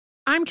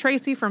I'm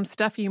Tracy from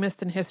Stuff You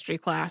Missed in History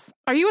class.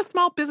 Are you a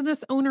small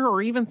business owner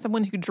or even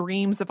someone who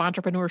dreams of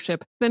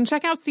entrepreneurship? Then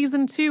check out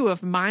Season 2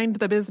 of Mind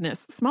the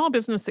Business, small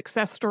business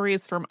success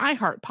stories from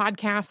iHeart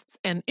Podcasts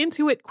and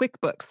Intuit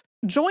QuickBooks.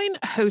 Join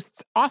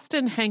hosts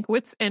Austin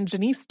Hankwitz and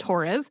Janice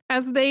Torres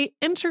as they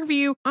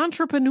interview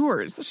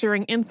entrepreneurs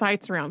sharing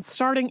insights around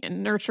starting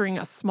and nurturing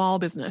a small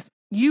business.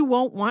 You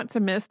won't want to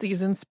miss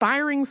these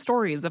inspiring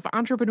stories of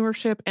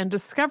entrepreneurship and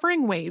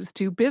discovering ways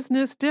to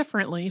business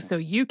differently so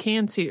you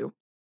can too.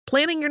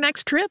 Planning your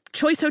next trip?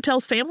 Choice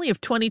Hotels' family of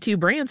 22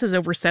 brands has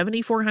over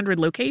 7,400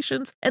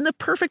 locations and the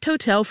perfect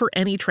hotel for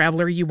any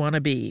traveler you want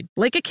to be.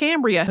 Like a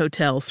Cambria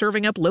Hotel,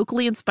 serving up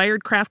locally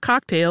inspired craft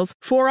cocktails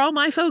for all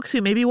my folks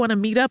who maybe want to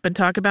meet up and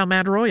talk about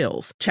Mad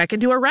Royals. Check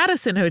into a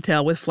Radisson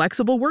Hotel with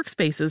flexible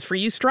workspaces for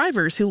you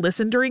strivers who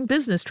listen during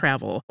business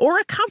travel. Or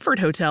a Comfort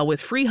Hotel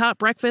with free hot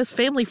breakfast,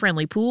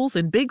 family-friendly pools,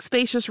 and big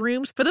spacious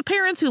rooms for the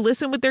parents who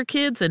listen with their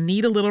kids and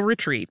need a little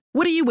retreat.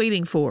 What are you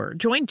waiting for?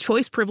 Join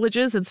Choice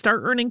Privileges and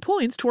start earning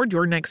points toward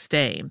your next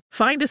stay.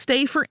 Find a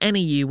stay for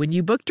any you when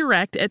you book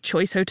direct at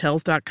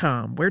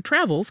choicehotels.com, where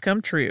travels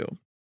come true.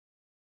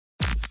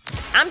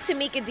 I'm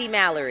Tamika D.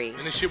 Mallory.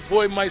 And it's your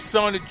boy, my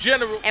son, the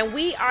General. And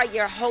we are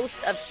your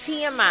hosts of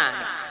TMI.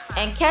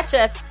 And catch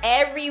us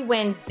every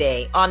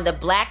Wednesday on the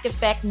Black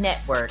Effect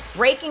Network,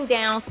 breaking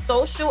down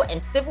social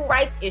and civil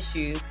rights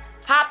issues,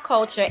 pop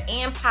culture,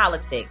 and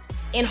politics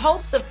in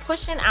hopes of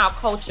pushing our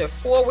culture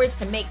forward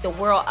to make the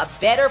world a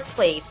better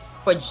place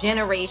for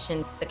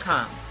generations to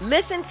come.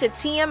 Listen to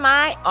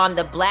TMI on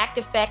the Black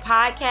Effect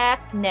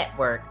Podcast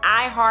Network,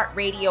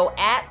 iHeartRadio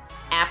app,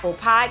 Apple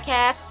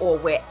Podcasts, or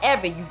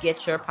wherever you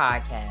get your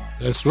podcasts.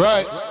 That's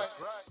right.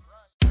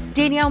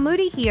 Danielle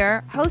Moody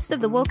here, host of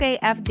the Woke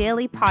AF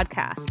Daily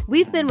podcast.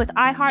 We've been with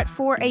iHeart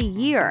for a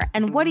year,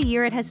 and what a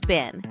year it has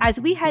been.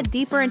 As we head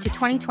deeper into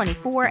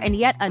 2024 and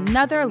yet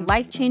another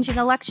life-changing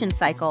election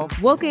cycle,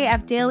 Woke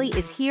AF Daily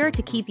is here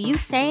to keep you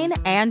sane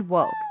and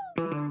woke.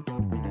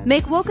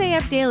 Make Woke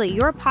AF Daily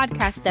your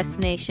podcast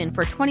destination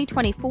for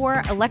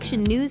 2024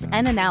 election news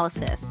and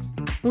analysis.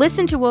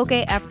 Listen to Woke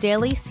AF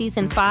Daily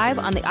Season 5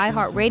 on the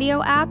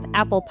iHeartRadio app,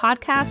 Apple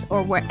Podcasts,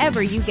 or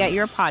wherever you get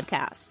your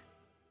podcasts.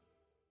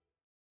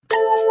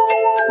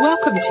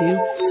 Welcome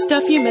to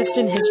Stuff You Missed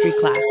in History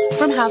class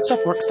from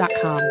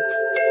HowStuffWorks.com.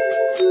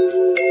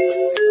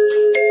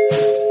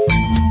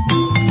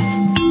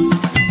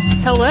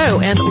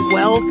 Hello and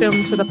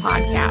welcome to the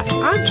podcast.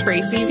 I'm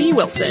Tracy V.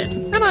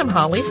 Wilson. And I'm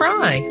Holly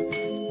Fry.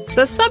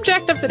 The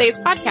subject of today's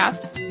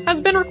podcast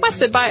has been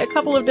requested by a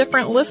couple of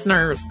different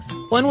listeners.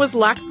 One was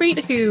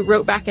Lockpreet, who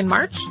wrote back in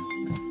March,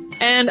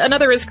 and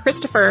another is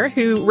Christopher,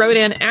 who wrote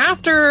in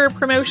after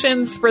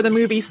promotions for the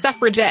movie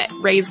Suffragette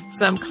raised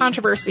some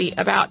controversy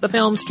about the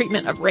film's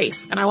treatment of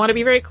race. And I want to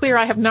be very clear,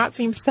 I have not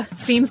seen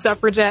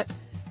Suffragette.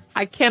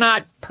 I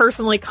cannot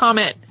personally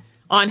comment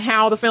on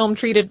how the film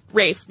treated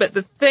race, but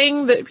the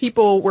thing that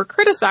people were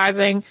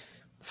criticizing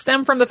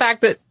stemmed from the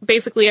fact that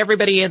basically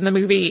everybody in the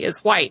movie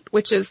is white,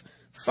 which is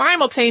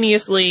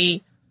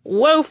simultaneously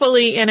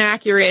woefully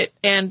inaccurate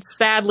and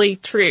sadly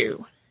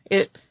true.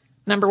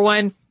 Number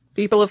one,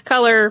 people of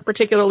color,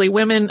 particularly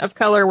women of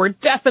color, were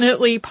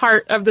definitely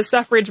part of the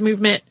suffrage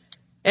movement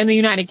in the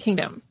United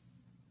Kingdom.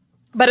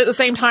 But at the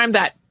same time,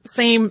 that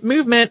same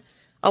movement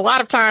a lot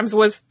of times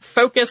was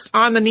focused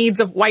on the needs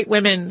of white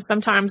women,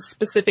 sometimes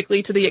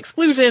specifically to the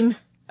exclusion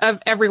of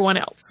everyone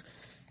else.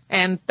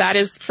 And that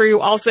is true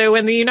also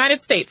in the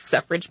United States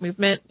suffrage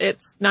movement.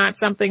 It's not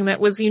something that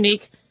was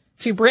unique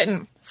to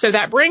Britain. So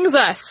that brings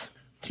us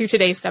to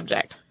today's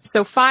subject,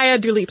 Sophia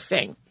Duleep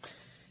Singh.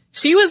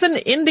 She was an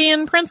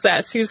Indian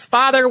princess whose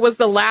father was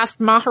the last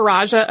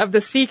Maharaja of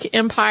the Sikh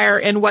Empire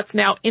in what's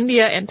now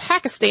India and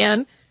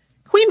Pakistan.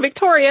 Queen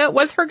Victoria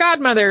was her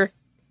godmother.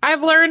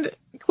 I've learned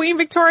Queen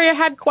Victoria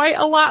had quite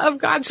a lot of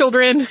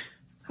godchildren.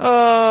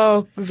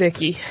 Oh,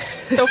 Vicky.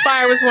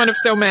 Sophia was one of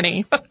so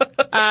many.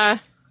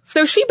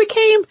 So she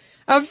became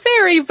a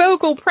very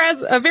vocal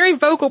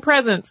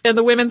presence in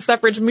the women's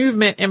suffrage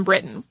movement in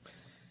Britain.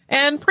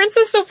 And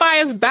Princess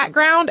Sophia's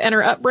background and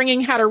her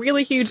upbringing had a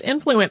really huge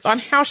influence on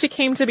how she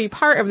came to be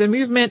part of the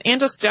movement and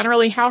just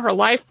generally how her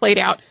life played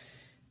out.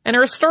 And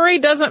her story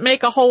doesn't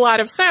make a whole lot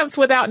of sense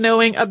without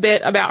knowing a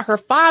bit about her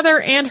father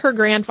and her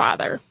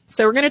grandfather.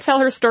 So we're going to tell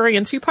her story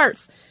in two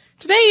parts.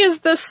 Today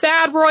is the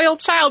sad royal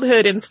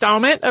childhood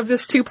installment of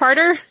this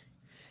two-parter.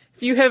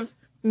 If you have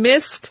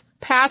missed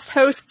past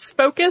hosts'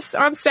 focus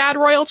on sad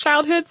royal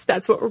childhoods,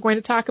 that's what we're going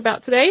to talk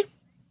about today.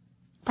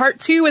 Part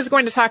 2 is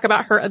going to talk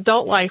about her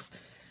adult life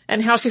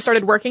and how she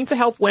started working to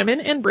help women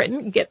in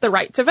Britain get the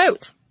right to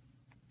vote.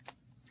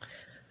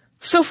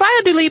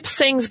 Sophia Duleep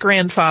Singh's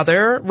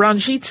grandfather,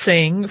 Ranjit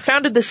Singh,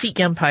 founded the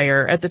Sikh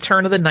Empire at the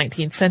turn of the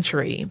 19th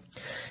century.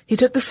 He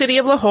took the city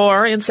of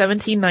Lahore in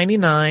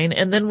 1799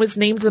 and then was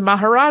named the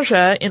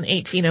Maharaja in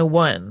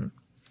 1801.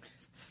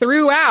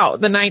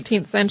 Throughout the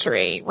 19th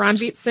century,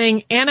 Ranjit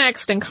Singh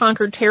annexed and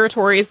conquered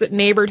territories that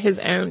neighbored his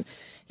own.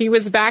 He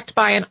was backed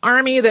by an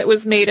army that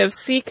was made of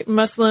Sikh,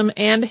 Muslim,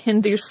 and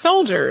Hindu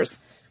soldiers.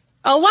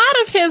 A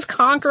lot of his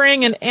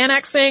conquering and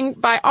annexing,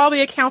 by all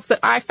the accounts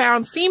that I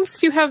found, seems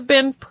to have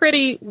been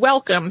pretty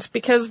welcomed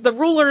because the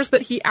rulers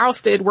that he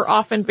ousted were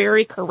often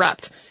very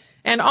corrupt.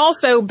 And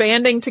also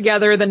banding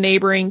together the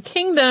neighboring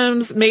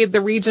kingdoms made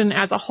the region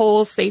as a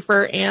whole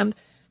safer and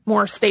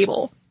more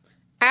stable.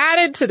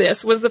 Added to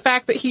this was the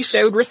fact that he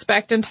showed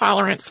respect and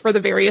tolerance for the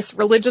various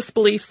religious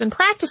beliefs and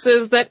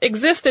practices that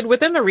existed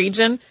within the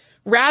region,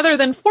 rather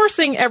than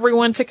forcing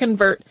everyone to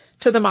convert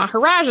to the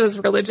Maharaja's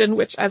religion,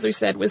 which, as we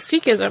said, was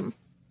Sikhism.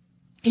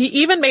 He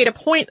even made a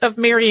point of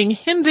marrying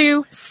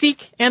Hindu,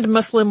 Sikh, and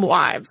Muslim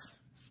wives.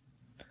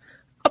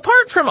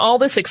 Apart from all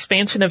this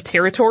expansion of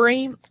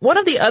territory, one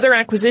of the other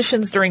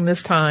acquisitions during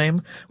this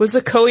time was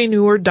the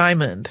Koh-i-Noor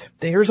diamond.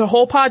 There's a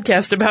whole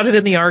podcast about it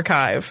in the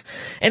archive.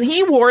 And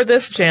he wore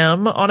this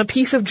gem on a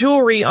piece of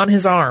jewelry on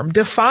his arm,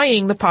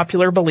 defying the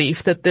popular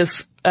belief that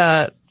this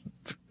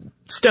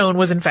stone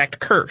was in fact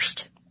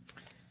cursed.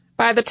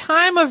 By the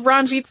time of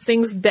Ranjit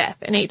Singh's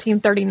death in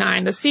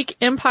 1839, the Sikh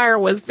empire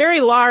was very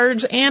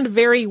large and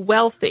very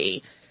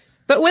wealthy.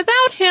 But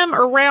without him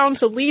around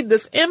to lead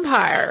this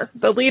empire,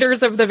 the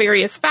leaders of the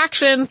various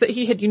factions that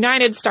he had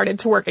united started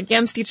to work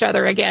against each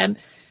other again.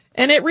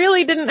 And it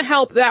really didn't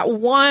help that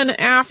one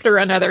after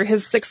another,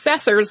 his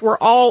successors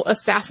were all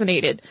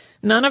assassinated.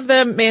 None of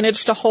them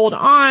managed to hold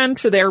on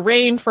to their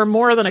reign for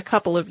more than a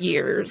couple of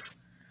years.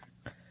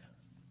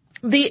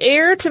 The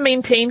heir to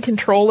maintain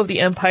control of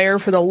the empire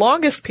for the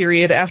longest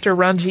period after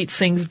Ranjit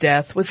Singh's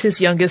death was his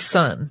youngest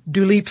son,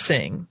 Duleep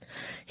Singh.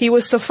 He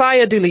was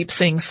Sophia Duleep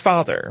Singh's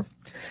father.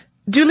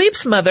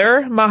 Duleep's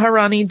mother,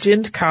 Maharani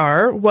Jind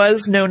Kaur,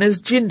 was known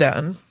as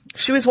Jindan.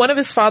 She was one of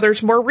his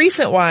father's more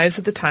recent wives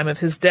at the time of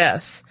his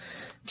death.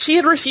 She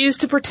had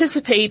refused to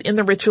participate in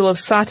the ritual of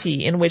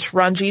sati, in which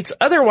Ranjit's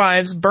other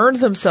wives burned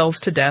themselves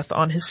to death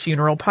on his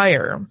funeral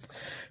pyre.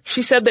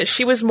 She said that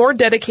she was more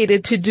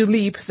dedicated to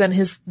Duleep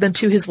than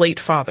to his late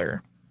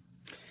father.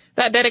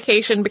 That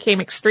dedication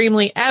became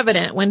extremely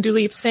evident when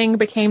Duleep Singh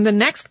became the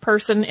next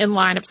person in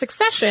line of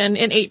succession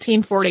in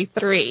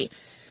 1843.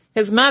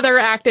 His mother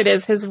acted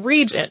as his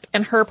regent,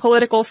 and her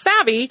political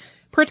savvy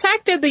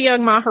protected the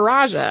young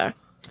Maharaja.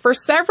 For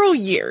several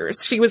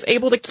years, she was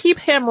able to keep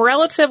him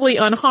relatively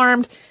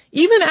unharmed,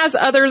 even as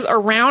others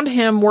around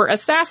him were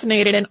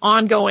assassinated in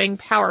ongoing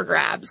power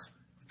grabs.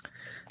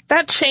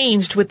 That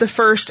changed with the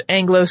First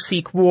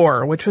Anglo-Sikh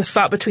War, which was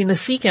fought between the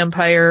Sikh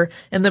Empire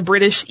and the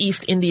British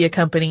East India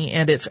Company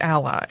and its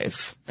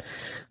allies.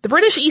 The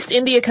British East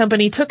India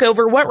Company took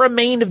over what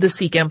remained of the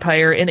Sikh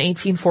Empire in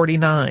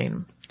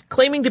 1849.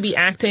 Claiming to be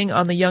acting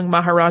on the young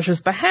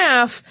Maharaja's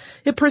behalf,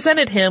 it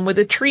presented him with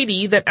a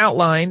treaty that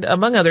outlined,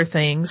 among other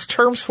things,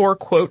 terms for,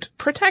 quote,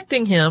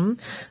 protecting him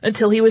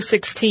until he was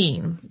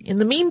 16. In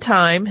the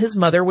meantime, his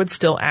mother would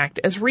still act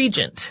as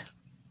regent.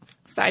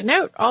 Side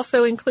note,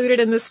 also included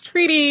in this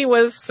treaty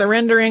was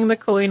surrendering the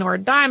Koh-i-Noor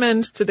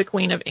diamond to the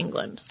Queen of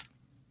England.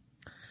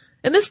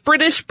 And this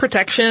British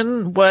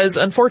protection was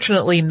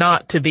unfortunately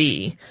not to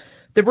be.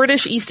 The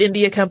British East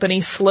India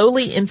Company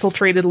slowly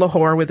infiltrated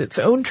Lahore with its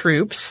own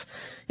troops.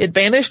 It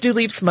banished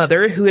Duleep's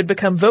mother, who had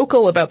become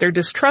vocal about their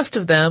distrust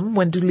of them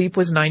when Duleep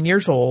was 9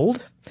 years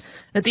old.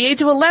 At the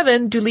age of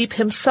 11, Duleep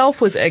himself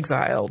was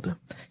exiled.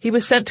 He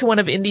was sent to one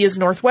of India's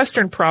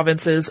northwestern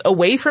provinces,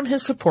 away from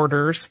his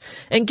supporters,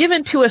 and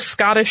given to a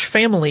Scottish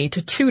family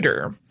to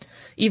tutor.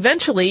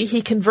 Eventually,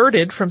 he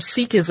converted from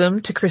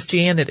Sikhism to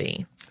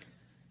Christianity.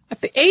 At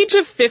the age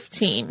of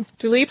 15,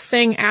 Duleep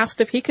Singh asked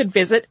if he could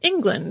visit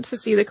England to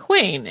see the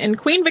Queen, and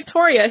Queen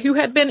Victoria, who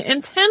had been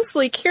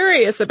intensely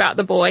curious about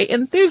the boy,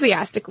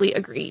 enthusiastically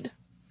agreed.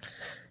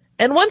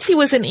 And once he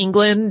was in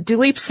England,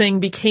 Duleep Singh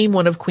became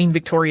one of Queen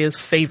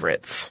Victoria's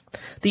favorites.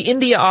 The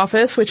India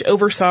Office, which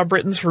oversaw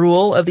Britain's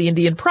rule of the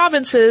Indian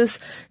provinces,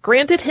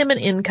 granted him an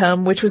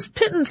income which was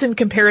pittance in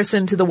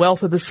comparison to the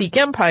wealth of the Sikh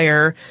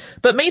Empire,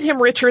 but made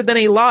him richer than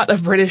a lot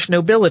of British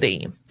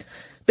nobility.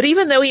 But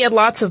even though he had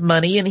lots of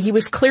money and he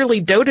was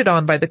clearly doted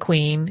on by the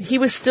Queen, he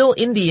was still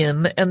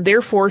Indian and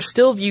therefore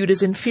still viewed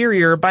as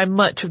inferior by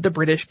much of the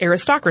British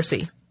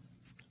aristocracy.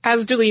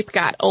 As Duleep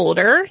got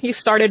older, he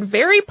started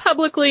very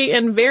publicly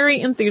and very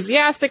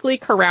enthusiastically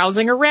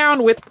carousing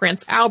around with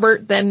Prince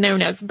Albert, then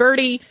known as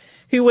Bertie,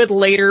 who would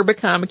later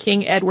become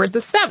King Edward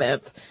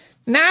VII.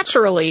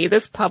 Naturally,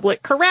 this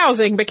public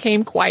carousing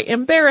became quite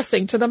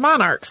embarrassing to the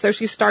monarch, so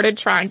she started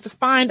trying to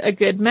find a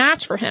good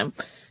match for him,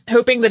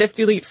 hoping that if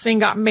Duleep Singh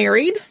got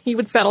married, he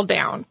would settle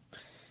down.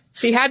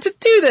 She had to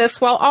do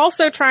this while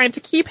also trying to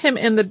keep him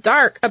in the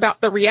dark about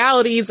the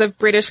realities of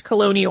British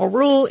colonial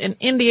rule in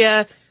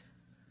India,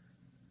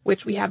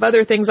 which we have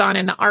other things on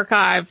in the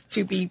archive.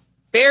 To be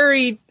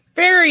very,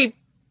 very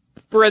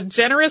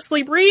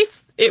generously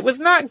brief, it was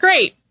not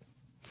great.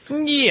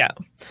 Yeah.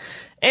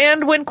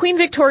 And when Queen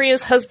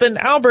Victoria's husband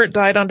Albert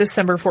died on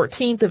December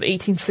 14th of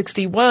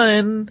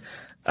 1861,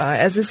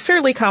 as is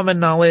fairly common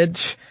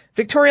knowledge,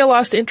 Victoria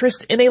lost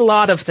interest in a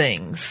lot of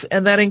things,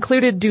 and that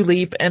included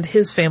Duleep and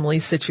his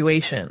family's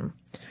situation.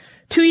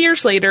 2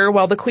 years later,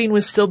 while the Queen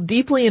was still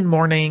deeply in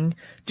mourning,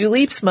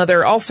 Duleep's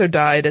mother also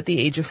died at the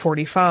age of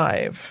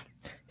 45.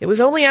 It was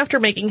only after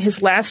making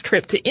his last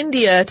trip to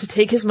India to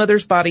take his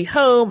mother's body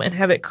home and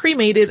have it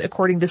cremated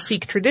according to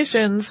Sikh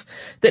traditions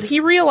that he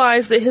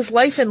realized that his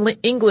life in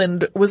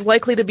England was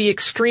likely to be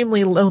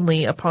extremely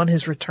lonely upon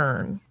his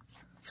return.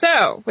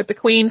 So, with the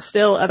Queen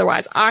still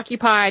otherwise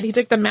occupied, he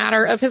took the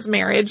matter of his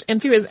marriage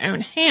into his own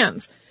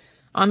hands.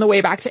 On the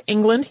way back to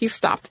England, he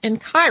stopped in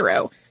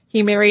Cairo.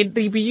 He married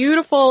the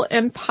beautiful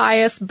and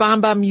pious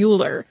Bamba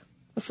Mueller.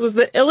 This was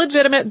the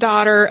illegitimate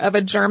daughter of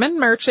a German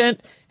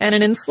merchant and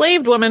an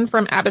enslaved woman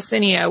from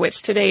Abyssinia,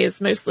 which today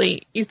is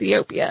mostly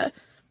Ethiopia.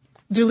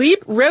 Duleep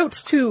wrote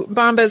to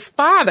Bamba's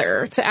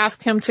father to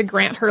ask him to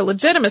grant her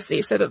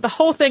legitimacy so that the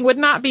whole thing would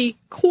not be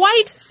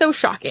quite so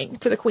shocking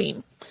to the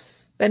Queen.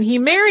 Then he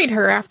married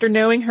her after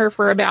knowing her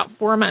for about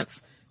 4 months.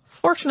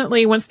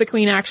 Fortunately, once the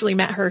Queen actually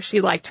met her,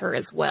 she liked her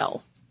as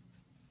well.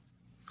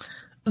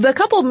 The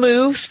couple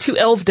moved to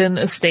Elvedon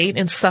Estate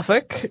in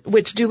Suffolk,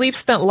 which Duleep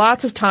spent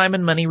lots of time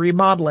and money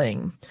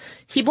remodeling.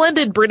 He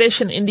blended British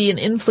and Indian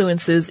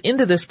influences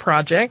into this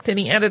project, and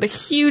he added a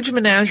huge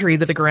menagerie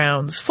to the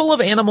grounds, full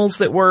of animals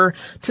that were,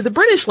 to the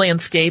British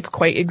landscape,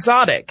 quite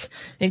exotic,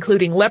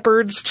 including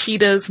leopards,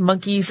 cheetahs,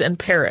 monkeys, and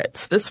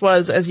parrots. This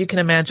was, as you can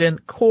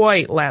imagine,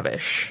 quite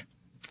lavish.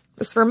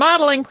 This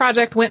remodeling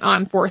project went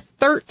on for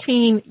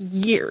 13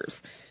 years,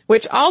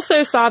 which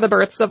also saw the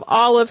births of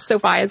all of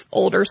Sophia's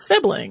older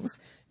siblings.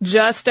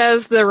 Just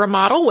as the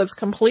remodel was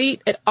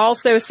complete, it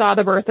also saw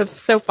the birth of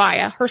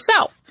Sophia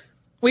herself.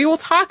 We will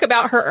talk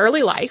about her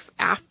early life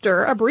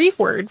after a brief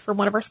word from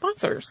one of our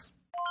sponsors.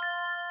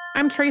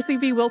 I'm Tracy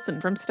V.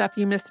 Wilson from Stuff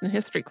You Missed in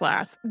History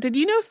Class. Did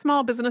you know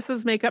small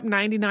businesses make up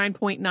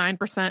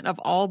 99.9% of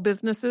all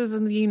businesses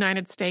in the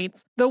United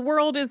States? The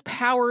world is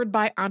powered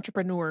by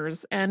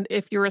entrepreneurs, and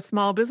if you're a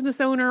small business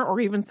owner or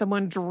even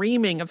someone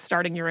dreaming of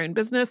starting your own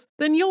business,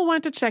 then you'll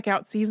want to check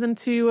out Season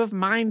 2 of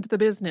Mind the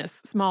Business,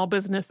 Small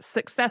Business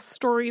Success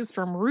Stories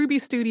from Ruby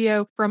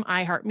Studio, from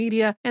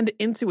iHeartMedia, and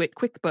Intuit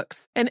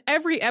QuickBooks. And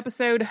every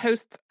episode,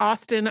 hosts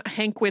Austin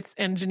Hankwitz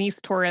and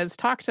Janice Torres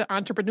talk to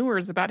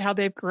entrepreneurs about how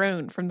they've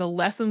grown from the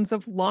lessons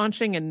of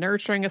launching and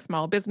nurturing a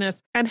small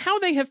business and how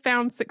they have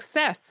found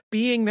success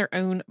being their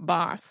own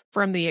boss.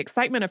 From the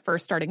excitement of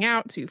first starting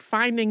out to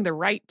finding the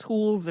right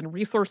tools and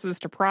resources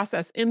to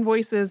process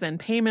invoices and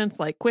payments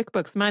like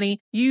QuickBooks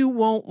Money, you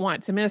won't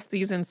want to miss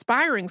these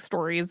inspiring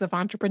stories of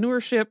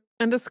entrepreneurship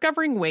and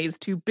discovering ways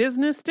to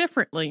business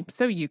differently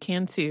so you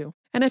can too.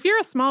 And if you're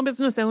a small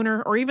business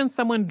owner or even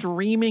someone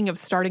dreaming of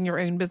starting your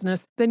own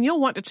business, then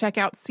you'll want to check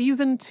out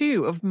Season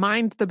 2 of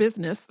Mind the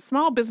Business,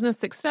 Small Business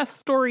Success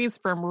Stories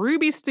from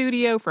Ruby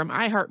Studio, from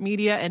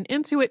iHeartMedia, and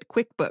Intuit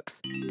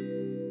QuickBooks.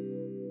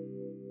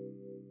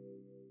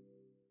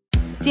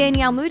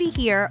 Danielle Moody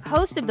here,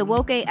 host of the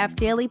Woke AF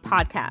Daily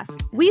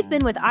podcast. We've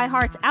been with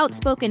iHeart's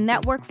Outspoken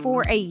Network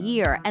for a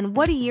year, and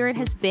what a year it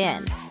has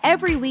been.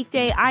 Every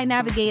weekday, I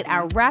navigate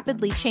our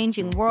rapidly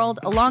changing world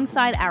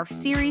alongside our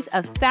series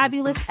of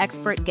fabulous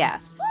expert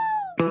guests.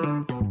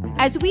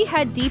 As we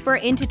head deeper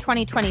into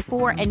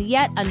 2024 and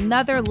yet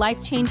another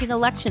life-changing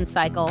election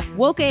cycle,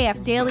 Woke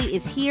AF Daily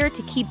is here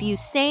to keep you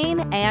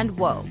sane and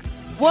woke.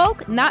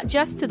 Woke not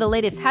just to the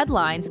latest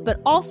headlines,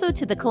 but also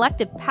to the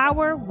collective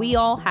power we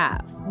all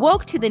have.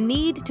 Woke to the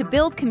need to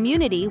build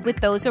community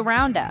with those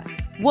around us.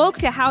 Woke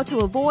to how to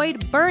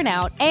avoid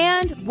burnout,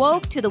 and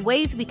woke to the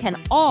ways we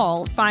can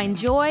all find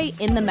joy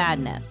in the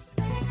madness.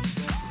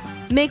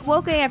 Make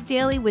Woke AF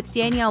Daily with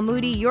Danielle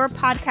Moody your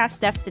podcast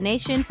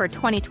destination for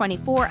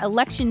 2024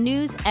 election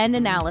news and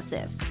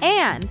analysis.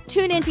 And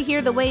tune in to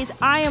hear the ways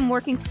I am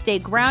working to stay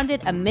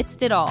grounded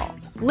amidst it all.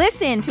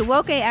 Listen to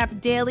Woke AF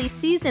Daily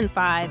Season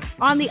 5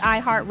 on the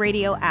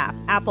iHeartRadio app,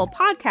 Apple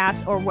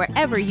Podcasts, or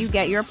wherever you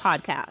get your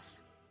podcasts.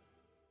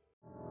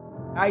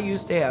 I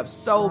used to have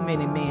so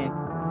many men.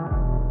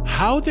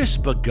 How this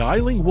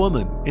beguiling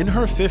woman in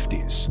her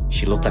 50s,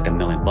 she looked like $1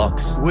 million,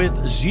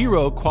 with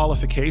zero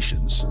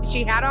qualifications,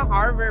 she had a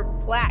Harvard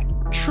plaque,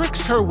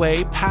 tricks her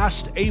way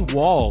past a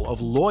wall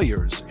of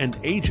lawyers and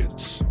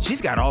agents.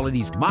 She's got all of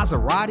these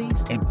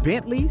Maseratis and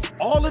Bentleys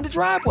all in the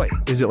driveway.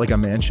 Is it like a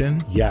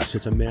mansion? Yes,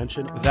 it's a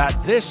mansion that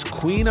this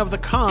queen of the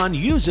con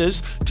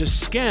uses to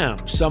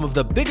scam some of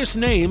the biggest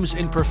names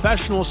in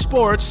professional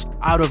sports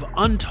out of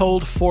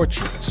untold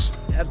fortunes.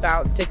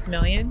 About $6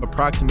 million.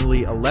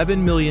 Approximately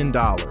 $11 million.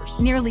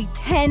 Nearly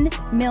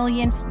 $10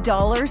 million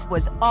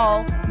was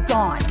all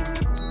gone.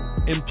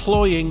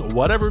 Employing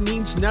whatever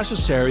means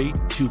necessary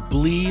to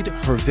bleed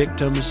her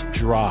victims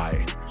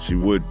dry. She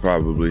would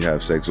probably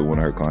have sex with one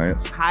of her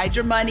clients. Hide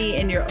your money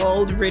in your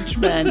old rich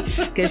man,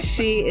 because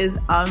she is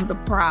on the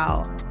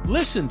prowl.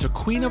 Listen to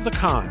Queen of the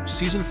Con,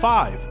 Season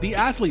 5, The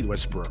Athlete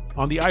Whisperer,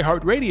 on the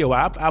iHeartRadio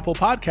app, Apple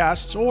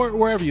Podcasts, or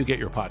wherever you get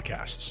your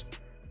podcasts.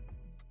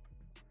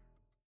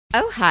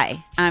 Oh,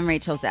 hi, I'm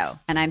Rachel Zoe,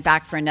 and I'm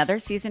back for another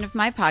season of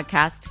my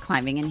podcast,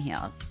 Climbing in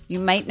Heels. You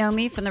might know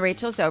me from the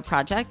Rachel Zoe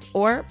Project,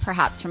 or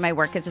perhaps from my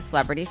work as a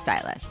celebrity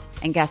stylist.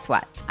 And guess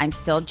what? I'm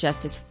still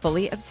just as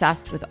fully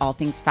obsessed with all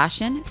things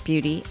fashion,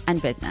 beauty,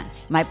 and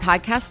business. My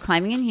podcast,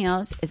 Climbing in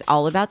Heels, is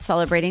all about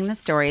celebrating the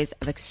stories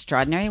of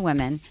extraordinary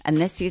women, and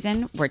this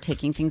season, we're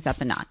taking things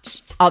up a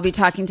notch. I'll be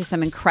talking to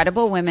some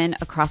incredible women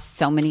across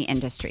so many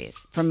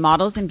industries, from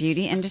models and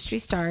beauty industry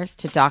stars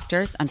to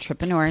doctors,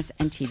 entrepreneurs,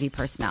 and TV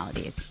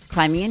personalities.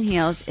 Climbing in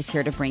Heels is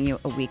here to bring you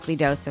a weekly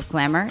dose of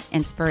glamour,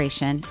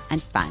 inspiration,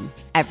 and fun.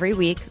 Every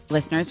week,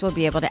 listeners will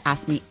be able to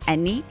ask me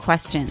any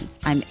questions.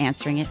 I'm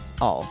answering it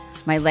all.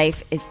 My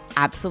life is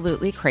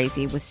absolutely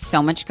crazy with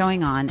so much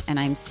going on, and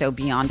I'm so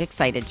beyond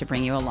excited to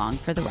bring you along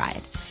for the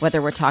ride.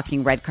 Whether we're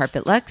talking red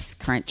carpet looks,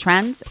 current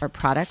trends, or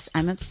products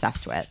I'm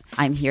obsessed with,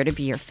 I'm here to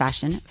be your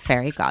fashion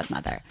fairy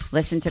godmother.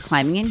 Listen to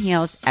Climbing in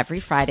Heels every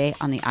Friday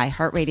on the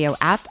iHeartRadio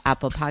app,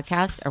 Apple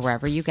Podcasts, or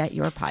wherever you get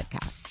your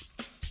podcasts.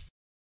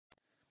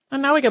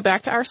 And now we go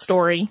back to our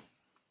story.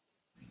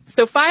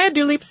 Sophia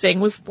Duleep Singh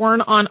was born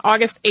on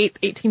August 8,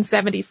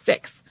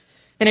 1876.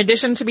 In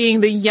addition to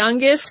being the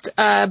youngest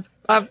of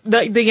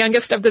the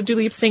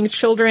Duleep Singh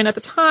children at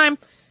the time,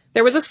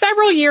 there was a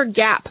several-year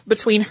gap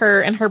between her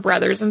and her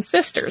brothers and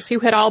sisters, who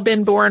had all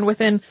been born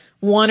within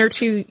 1 or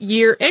 2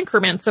 year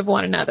increments of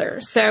one another.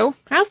 So,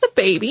 as the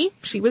baby,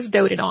 she was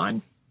doted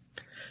on.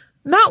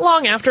 Not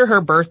long after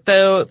her birth,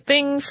 though,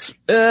 things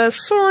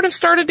sort of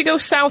started to go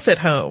south at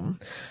home.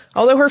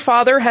 Although her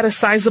father had a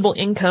sizable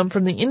income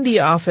from the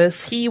India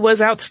office, he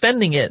was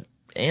outspending it,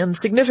 and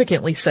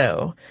significantly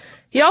so.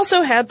 He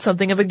also had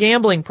something of a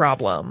gambling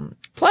problem.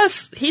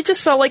 Plus, he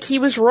just felt like he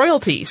was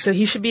royalty, so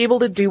he should be able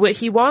to do what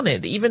he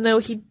wanted, even though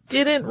he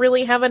didn't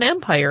really have an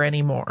empire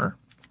anymore.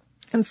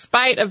 In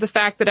spite of the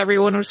fact that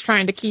everyone was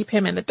trying to keep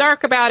him in the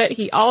dark about it,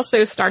 he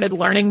also started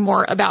learning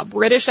more about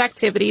British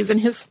activities in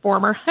his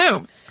former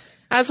home,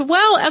 as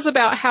well as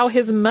about how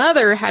his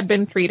mother had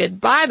been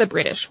treated by the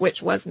British,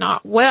 which was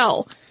not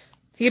well.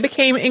 He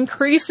became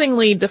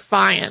increasingly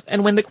defiant,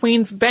 and when the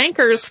Queen's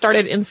bankers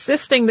started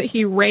insisting that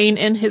he rein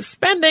in his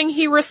spending,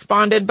 he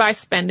responded by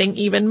spending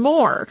even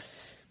more.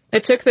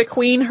 It took the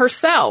Queen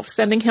herself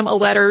sending him a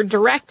letter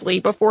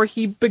directly before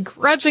he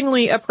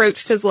begrudgingly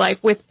approached his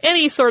life with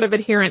any sort of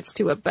adherence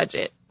to a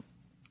budget.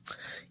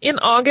 In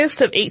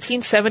August of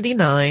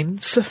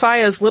 1879,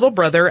 Sophia's little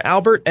brother,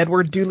 Albert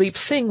Edward Duleep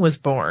Singh, was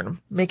born,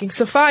 making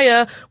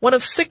Sophia one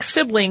of 6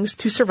 siblings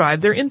to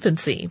survive their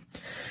infancy.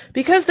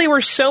 Because they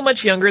were so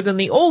much younger than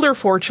the older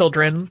 4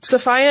 children,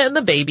 Sophia and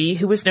the baby,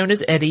 who was known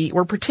as Eddie,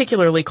 were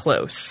particularly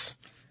close.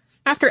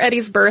 After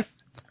Eddie's birth,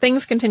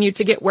 things continued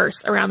to get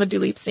worse around the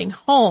Duleep Singh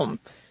home.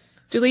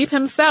 Duleep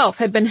himself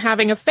had been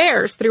having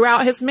affairs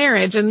throughout his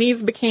marriage, and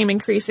these became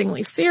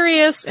increasingly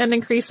serious and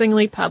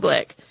increasingly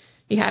public.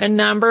 He had a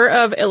number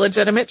of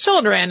illegitimate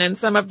children, and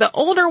some of the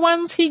older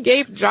ones he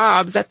gave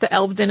jobs at the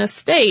Elvden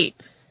estate.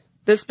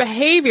 This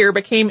behavior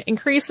became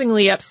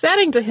increasingly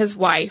upsetting to his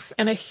wife,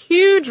 and a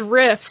huge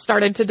rift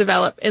started to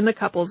develop in the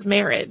couple's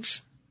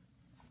marriage.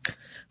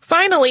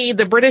 Finally,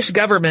 the British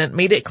government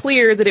made it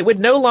clear that it would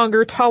no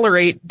longer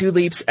tolerate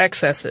Duleep's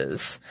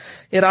excesses.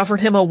 It offered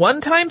him a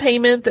one-time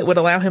payment that would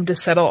allow him to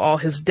settle all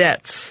his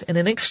debts, and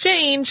in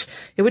exchange,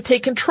 it would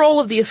take control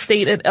of the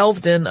estate at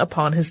Elvden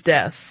upon his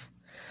death.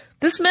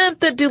 This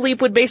meant that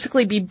Duleep would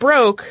basically be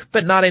broke,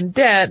 but not in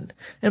debt,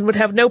 and would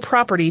have no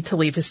property to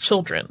leave his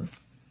children.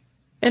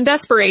 In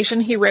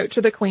desperation, he wrote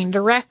to the Queen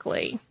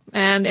directly,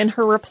 and in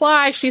her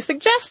reply, she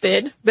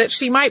suggested that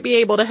she might be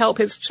able to help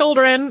his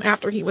children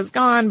after he was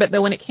gone, but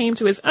that when it came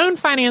to his own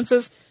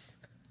finances,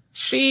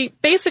 she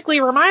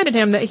basically reminded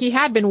him that he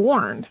had been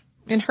warned.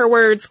 In her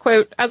words,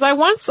 quote, "As I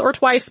once or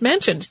twice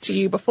mentioned to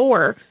you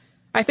before,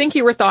 I think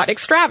you were thought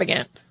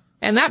extravagant,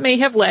 and that may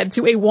have led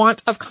to a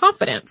want of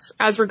confidence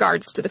as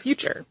regards to the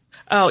future."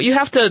 Oh, you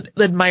have to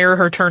admire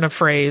her turn of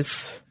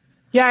phrase.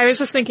 Yeah, I was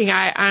just thinking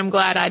I'm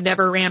glad I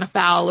never ran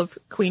afoul of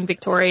Queen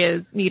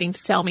Victoria needing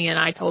to tell me and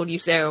I told you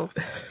so.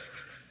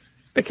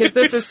 Because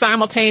this is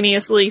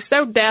simultaneously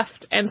so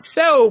deft and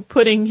so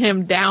putting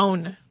him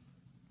down.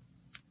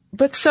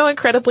 But so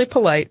incredibly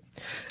polite.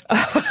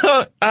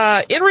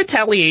 In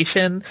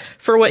retaliation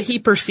for what he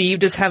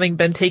perceived as having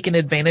been taken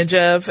advantage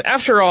of,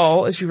 after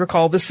all, as you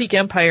recall, the Sikh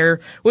Empire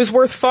was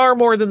worth far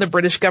more than the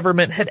British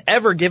government had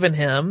ever given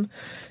him,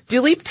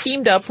 Duleep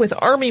teamed up with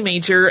Army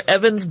Major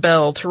Evans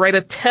Bell to write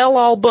a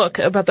tell-all book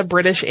about the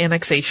British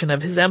annexation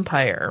of his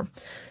empire.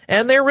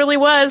 And there really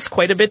was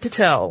quite a bit to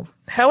tell.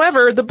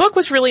 However, the book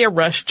was really a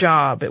rushed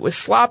job. It was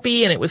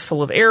sloppy and it was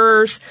full of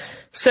errors.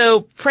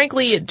 So,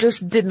 frankly, it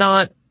just did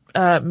not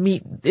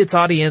meet its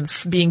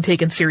audience being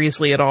taken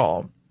seriously at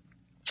all.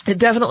 It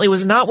definitely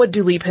was not what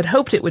Duleep had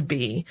hoped it would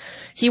be.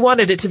 He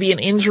wanted it to be an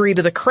injury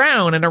to the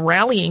crown and a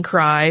rallying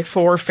cry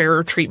for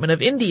fairer treatment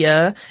of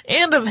India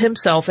and of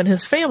himself and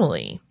his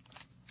family.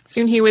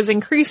 Soon he was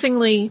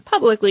increasingly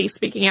publicly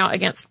speaking out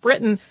against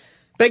Britain,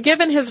 but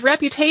given his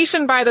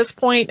reputation by this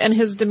point and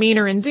his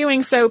demeanor in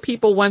doing so,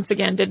 people once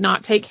again did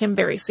not take him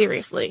very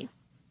seriously.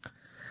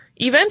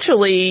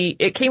 Eventually,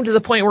 it came to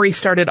the point where he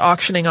started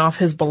auctioning off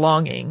his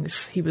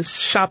belongings. He was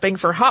shopping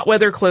for hot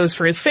weather clothes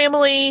for his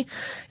family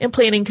and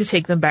planning to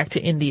take them back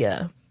to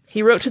India.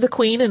 He wrote to the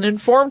Queen and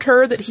informed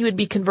her that he would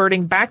be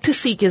converting back to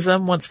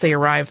Sikhism once they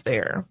arrived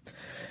there.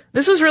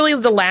 This was really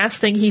the last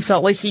thing he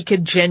felt like he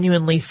could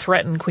genuinely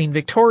threaten Queen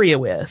Victoria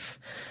with.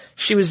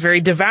 She was very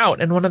devout,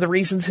 and one of the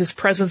reasons his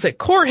presence at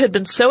court had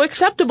been so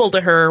acceptable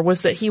to her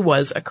was that he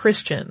was a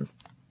Christian.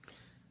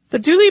 The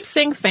Duleep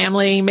Singh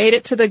family made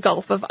it to the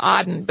Gulf of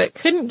Aden, but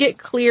couldn't get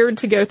cleared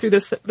to go through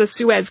the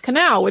Suez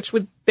Canal, which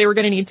they were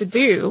going to need to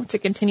do to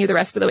continue the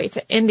rest of the way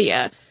to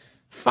India.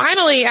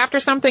 Finally, after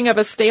something of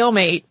a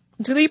stalemate,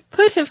 Duleep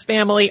put his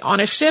family on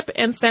a ship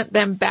and sent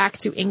them back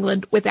to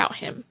England without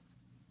him.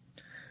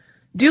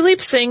 Duleep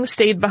Singh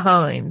stayed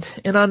behind,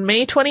 and on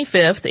May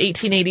 25th,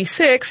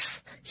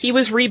 1886, he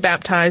was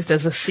rebaptized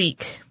as a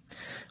Sikh.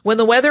 When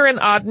the weather in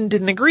Aden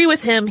didn't agree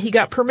with him, he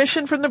got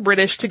permission from the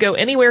British to go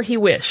anywhere he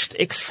wished,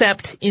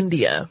 except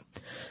India.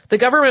 The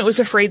government was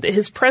afraid that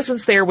his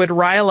presence there would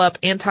rile up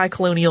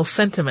anti-colonial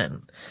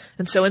sentiment.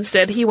 And so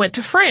instead he went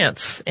to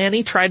France, and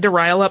he tried to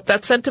rile up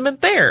that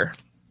sentiment there.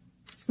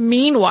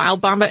 Meanwhile,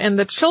 Bamba and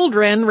the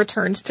children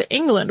returned to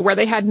England, where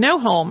they had no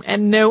home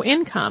and no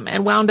income,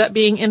 and wound up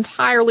being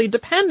entirely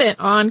dependent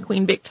on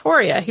Queen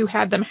Victoria, who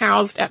had them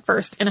housed at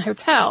first in a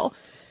hotel.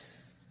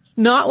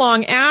 Not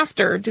long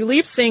after,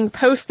 Duleep Singh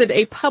posted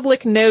a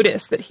public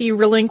notice that he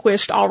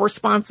relinquished all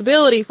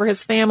responsibility for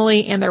his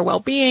family and their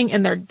well-being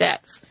and their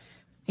debts.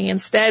 He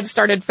instead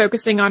started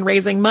focusing on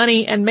raising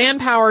money and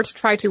manpower to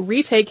try to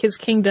retake his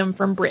kingdom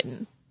from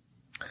Britain.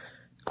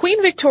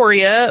 Queen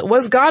Victoria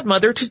was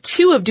godmother to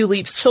two of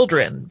Duleep's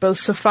children, both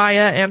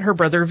Sophia and her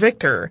brother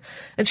Victor,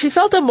 and she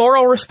felt a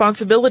moral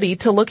responsibility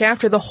to look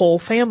after the whole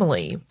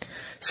family.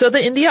 So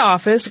the India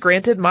office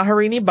granted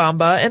Maharini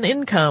Bamba an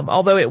income,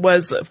 although it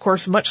was, of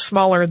course, much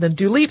smaller than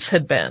Duleep's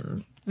had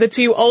been. The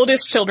two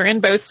oldest children,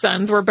 both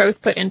sons, were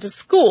both put into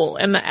school,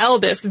 and the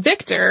eldest,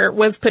 Victor,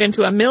 was put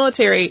into a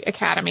military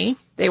academy.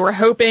 They were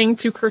hoping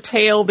to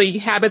curtail the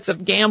habits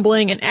of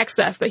gambling and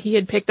excess that he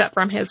had picked up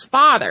from his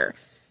father.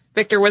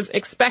 Victor was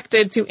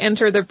expected to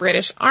enter the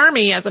British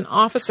Army as an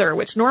officer,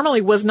 which normally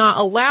was not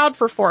allowed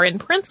for foreign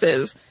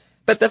princes,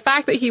 but the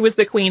fact that he was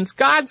the Queen's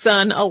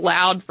godson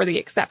allowed for the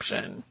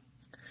exception.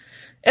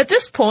 At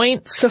this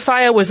point,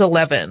 Sophia was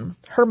 11.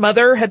 Her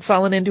mother had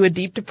fallen into a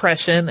deep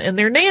depression, and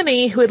their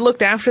nanny, who had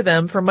looked after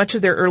them for much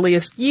of their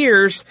earliest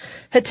years,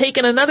 had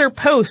taken another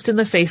post in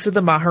the face of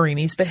the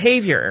Maharini's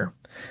behavior.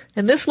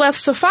 And this left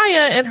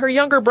Sophia and her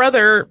younger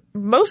brother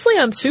mostly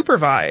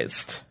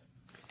unsupervised.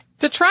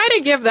 To try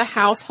to give the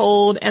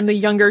household and the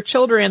younger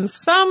children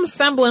some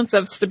semblance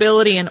of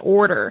stability and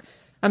order,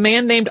 a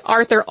man named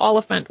Arthur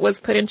Oliphant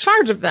was put in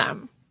charge of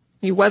them.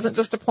 He wasn't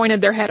just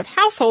appointed their head of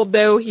household,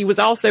 though. He was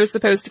also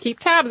supposed to keep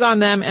tabs on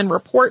them and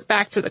report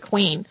back to the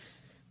Queen.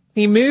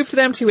 He moved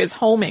them to his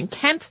home in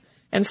Kent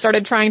and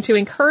started trying to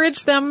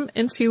encourage them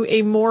into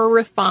a more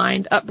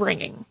refined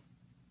upbringing.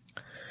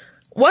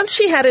 Once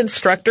she had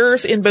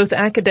instructors in both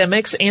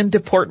academics and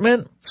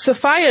deportment,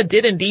 Sophia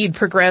did indeed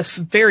progress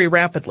very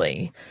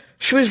rapidly.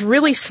 She was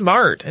really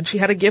smart, and she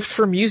had a gift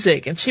for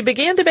music, and she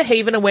began to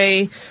behave in a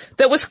way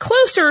that was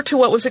closer to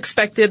what was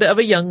expected of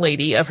a young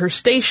lady of her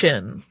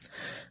station.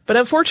 But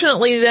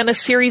unfortunately, then a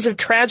series of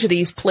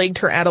tragedies plagued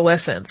her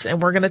adolescence,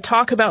 and we're going to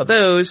talk about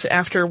those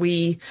after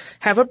we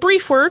have a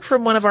brief word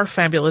from one of our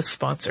fabulous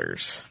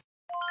sponsors.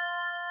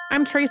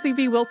 I'm Tracy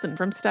V. Wilson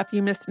from Stuff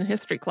You Missed in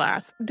History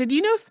Class. Did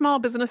you know small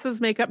businesses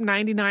make up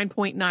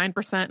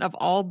 99.9% of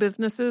all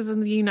businesses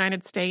in the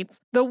United States?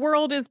 The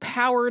world is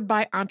powered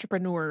by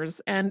entrepreneurs,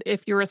 and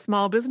if you're a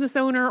small business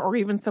owner or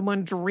even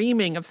someone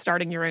dreaming of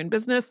starting your own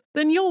business,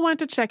 then you'll want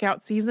to check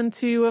out Season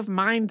 2 of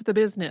Mind the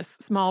Business,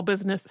 Small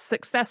Business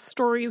Success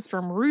Stories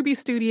from Ruby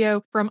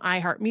Studio, from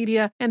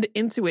iHeartMedia, and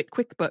Intuit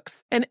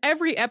QuickBooks. And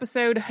every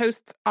episode,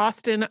 hosts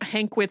Austin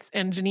Hankwitz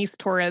and Janice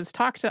Torres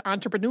talk to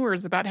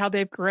entrepreneurs about how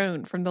they've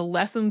grown from the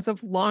lessons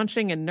of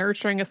launching and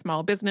nurturing a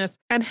small business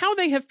and how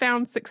they have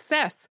found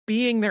success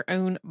being their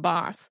own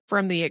boss.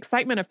 From the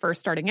excitement of first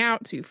starting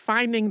out to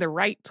finding the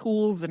right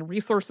tools and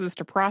resources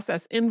to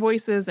process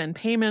invoices and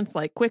payments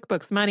like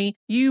QuickBooks Money,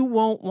 you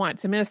won't want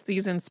to miss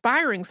these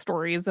inspiring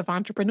stories of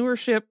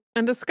entrepreneurship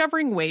and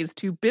discovering ways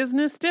to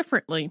business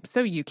differently so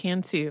you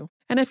can too.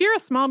 And if you're a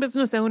small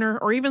business owner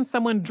or even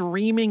someone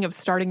dreaming of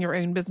starting your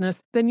own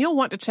business, then you'll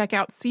want to check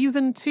out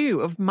Season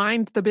 2 of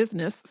Mind the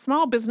Business,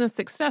 Small Business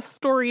Success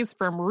Stories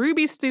from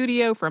Ruby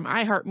Studio, from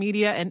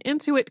iHeartMedia, and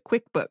Intuit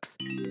QuickBooks.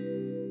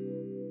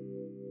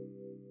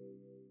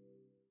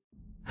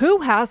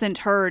 Who hasn't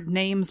heard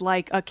names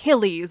like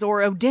Achilles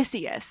or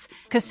Odysseus,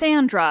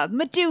 Cassandra,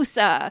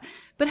 Medusa?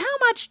 But how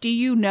much do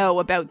you know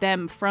about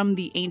them from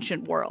the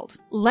ancient world?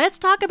 Let's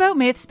Talk About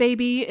Myths,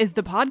 Baby is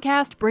the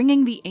podcast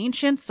bringing the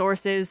ancient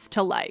sources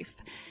to life.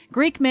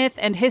 Greek myth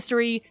and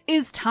history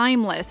is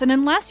timeless, and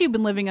unless you've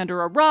been living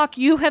under a rock,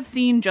 you have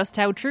seen just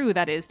how true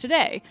that is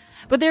today.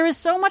 But there is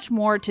so much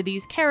more to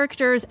these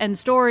characters and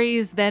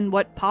stories than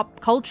what pop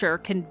culture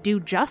can do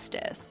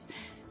justice.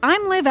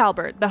 I'm Liv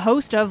Albert, the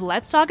host of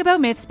Let's Talk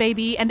About Myths,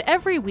 Baby, and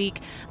every week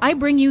I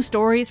bring you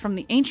stories from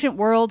the ancient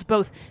world,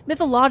 both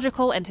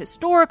mythological and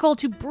historical,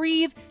 to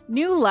breathe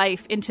new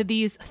life into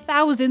these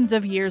thousands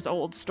of years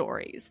old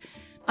stories.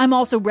 I'm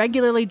also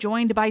regularly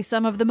joined by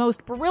some of the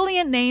most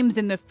brilliant names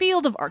in the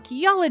field of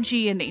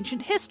archaeology and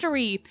ancient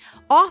history,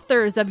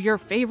 authors of your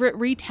favorite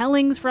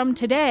retellings from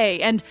today,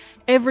 and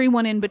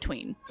everyone in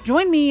between.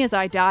 Join me as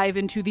I dive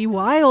into the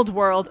wild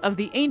world of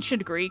the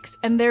ancient Greeks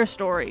and their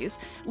stories.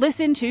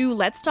 Listen to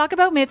Let's Talk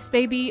About Myths,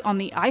 Baby on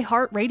the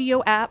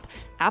iHeartRadio app,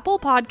 Apple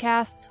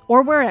Podcasts,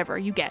 or wherever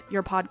you get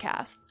your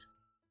podcasts.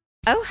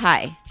 Oh,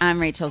 hi, I'm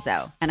Rachel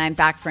Zoe, and I'm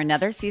back for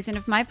another season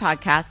of my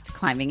podcast,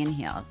 Climbing in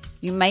Heels.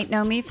 You might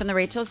know me from the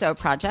Rachel Zoe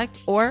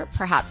Project, or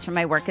perhaps from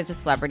my work as a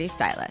celebrity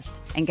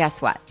stylist. And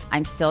guess what?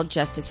 I'm still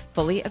just as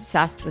fully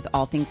obsessed with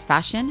all things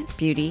fashion,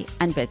 beauty,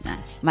 and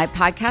business. My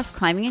podcast,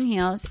 Climbing in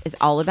Heels, is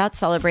all about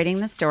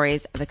celebrating the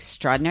stories of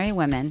extraordinary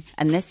women,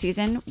 and this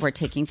season, we're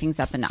taking things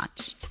up a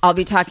notch. I'll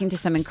be talking to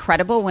some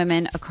incredible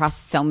women across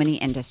so many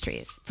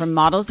industries, from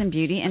models and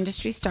beauty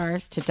industry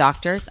stars to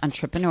doctors,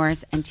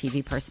 entrepreneurs, and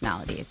TV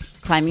personalities.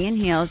 Climbing in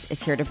Heels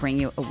is here to bring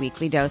you a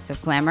weekly dose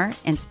of glamour,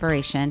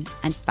 inspiration,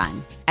 and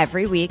fun.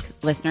 Every week,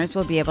 listeners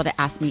will be able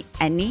to ask me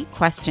any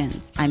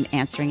questions. I'm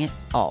answering it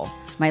all.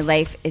 My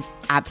life is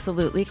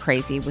absolutely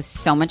crazy with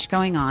so much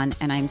going on,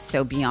 and I'm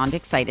so beyond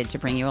excited to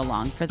bring you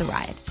along for the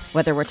ride.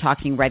 Whether we're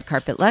talking red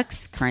carpet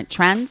looks, current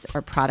trends,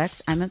 or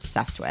products I'm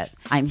obsessed with,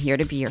 I'm here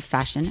to be your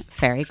fashion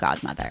fairy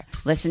godmother.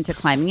 Listen to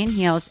Climbing in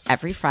Heels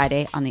every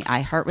Friday on the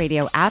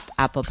iHeartRadio app,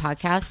 Apple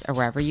Podcasts, or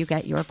wherever you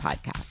get your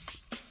podcasts.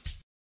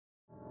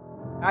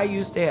 I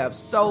used to have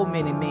so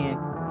many men.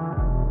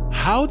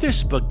 How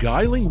this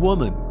beguiling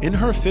woman in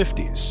her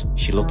 50s,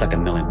 she looked like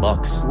 $1 million,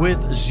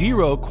 with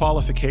zero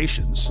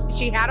qualifications,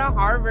 she had a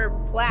Harvard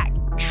plaque,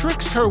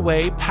 tricks her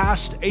way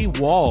past a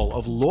wall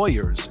of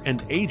lawyers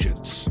and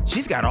agents.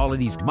 She's got all of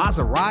these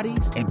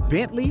Maseratis and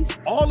Bentleys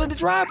all in the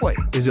driveway.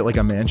 Is it like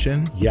a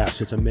mansion?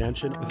 Yes, it's a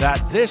mansion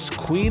that this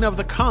queen of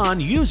the con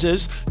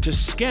uses to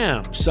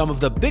scam some of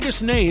the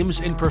biggest names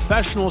in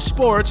professional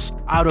sports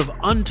out of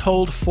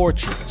untold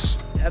fortunes.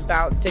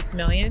 about $6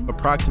 million.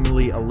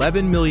 Approximately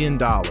 $11 million.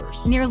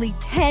 Nearly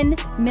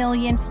 $10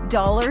 million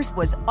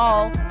was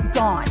all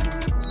gone.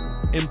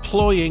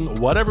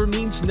 Employing whatever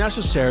means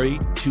necessary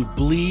to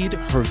bleed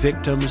her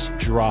victims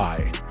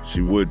dry. She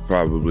would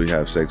probably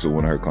have sex with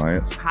one of her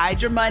clients.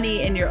 Hide your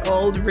money in your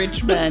old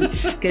rich man,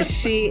 because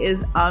she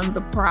is on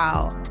the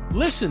prowl.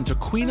 Listen to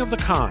Queen of the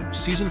Con,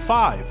 Season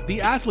 5,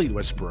 The Athlete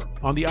Whisperer,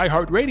 on the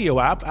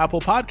iHeartRadio app, Apple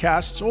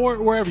Podcasts,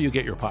 or wherever you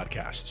get your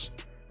podcasts.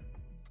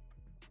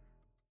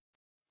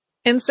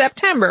 In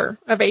September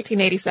of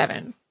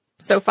 1887,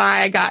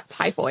 Sophia got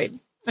typhoid,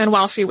 and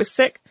while she was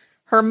sick,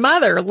 her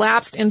mother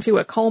lapsed into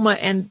a coma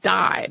and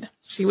died.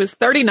 She was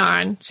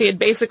 39. She had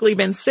basically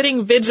been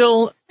sitting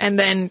vigil and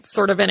then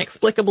sort of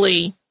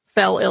inexplicably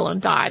fell ill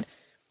and died.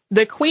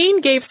 The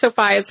Queen gave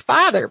Sophia's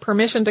father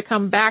permission to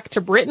come back to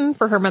Britain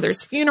for her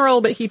mother's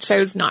funeral, but he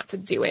chose not to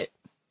do it.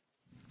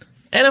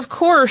 And of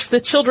course, the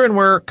children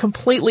were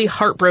completely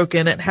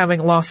heartbroken at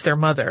having lost their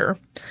mother.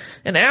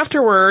 And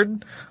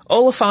afterward,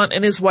 Oliphant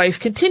and his wife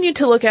continued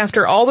to look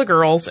after all the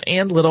girls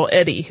and little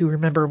Eddie, who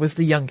remember was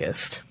the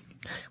youngest.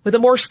 With a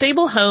more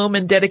stable home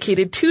and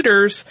dedicated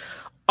tutors,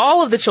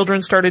 all of the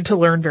children started to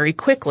learn very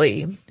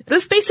quickly.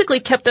 This basically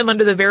kept them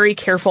under the very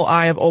careful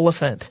eye of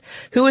Oliphant,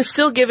 who was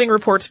still giving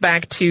reports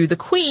back to the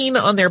Queen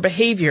on their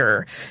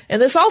behavior.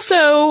 And this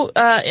also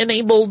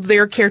enabled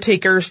their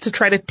caretakers to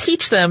try to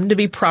teach them to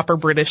be proper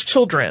British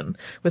children,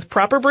 with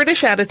proper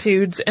British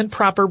attitudes and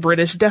proper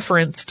British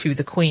deference to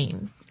the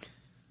Queen.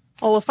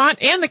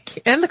 Oliphant and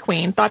the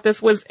Queen thought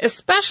this was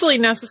especially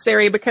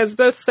necessary because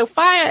both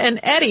Sophia and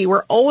Eddie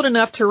were old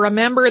enough to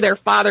remember their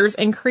father's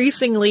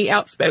increasingly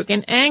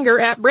outspoken anger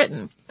at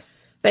Britain.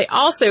 They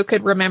also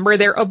could remember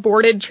their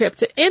aborted trip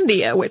to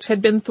India, which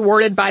had been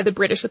thwarted by the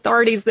British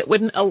authorities that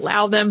wouldn't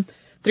allow them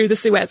through the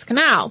Suez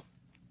Canal.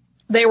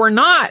 They were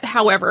not,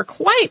 however,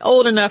 quite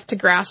old enough to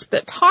grasp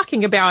that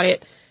talking about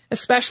it,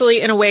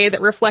 especially in a way that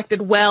reflected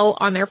well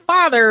on their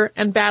father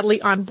and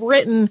badly on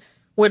Britain,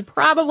 would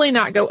probably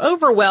not go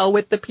over well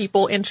with the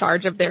people in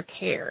charge of their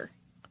care.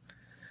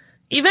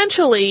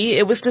 Eventually,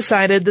 it was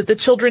decided that the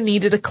children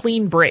needed a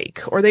clean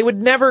break, or they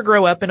would never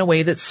grow up in a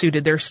way that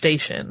suited their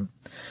station.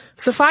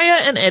 Sophia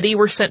and Eddie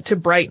were sent to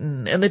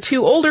Brighton, and the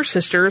two older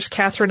sisters,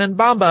 Catherine and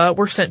Bamba,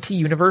 were sent to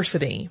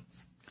university.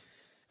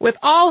 With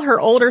all her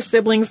older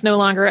siblings no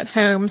longer at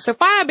home,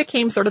 Sophia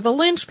became sort of the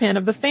linchpin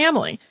of the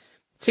family.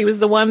 She was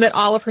the one that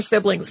all of her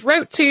siblings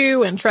wrote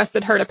to and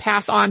trusted her to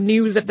pass on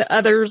news of the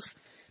others.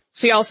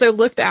 She also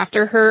looked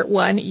after her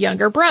one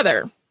younger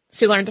brother.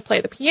 She learned to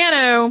play the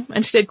piano,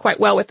 and she did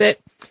quite well with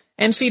it.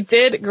 And she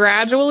did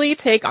gradually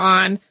take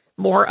on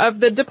more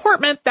of the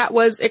deportment that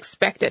was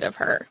expected of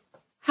her.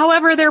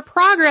 However, their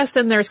progress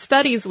in their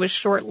studies was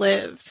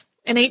short-lived.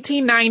 In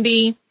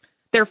 1890,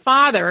 their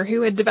father,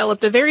 who had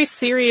developed a very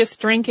serious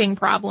drinking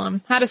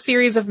problem, had a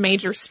series of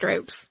major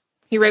strokes.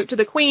 He wrote to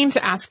the Queen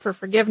to ask for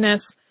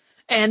forgiveness,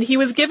 And he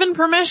was given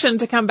permission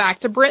to come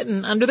back to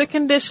Britain under the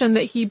condition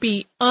that he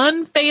be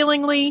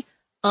unfailingly,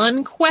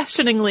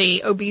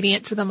 unquestioningly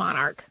obedient to the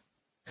monarch.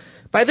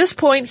 By this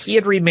point, he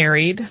had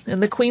remarried,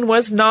 and the Queen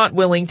was not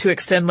willing to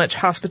extend much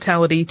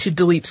hospitality to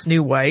Duleep's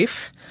new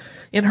wife.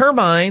 In her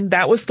mind,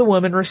 that was the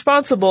woman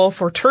responsible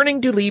for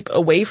turning Duleep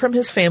away from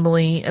his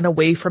family and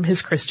away from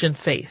his Christian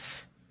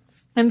faith.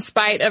 In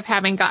spite of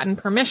having gotten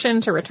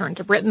permission to return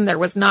to Britain, there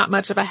was not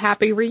much of a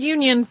happy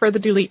reunion for the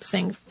Duleep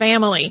Singh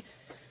family.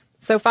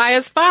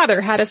 Sophia's father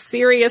had a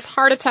serious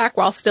heart attack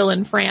while still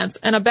in France,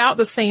 and about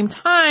the same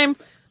time,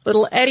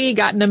 little Eddie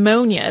got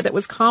pneumonia that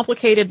was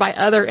complicated by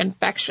other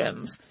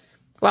infections.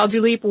 While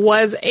Duleep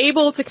was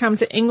able to come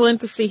to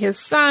England to see his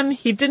son,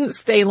 he didn't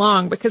stay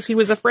long because he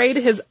was afraid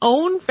his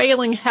own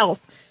failing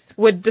health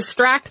would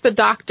distract the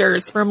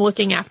doctors from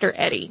looking after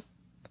Eddie.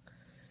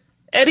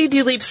 Eddie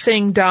Duleep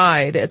Singh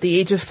died at the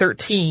age of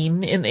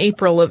 13 in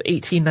April of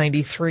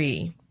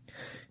 1893.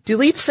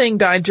 Duleep Singh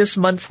died just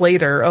months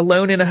later,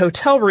 alone in a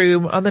hotel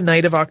room on the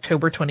night of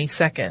October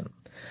 22nd.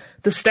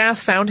 The staff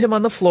found him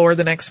on the floor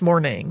the next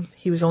morning.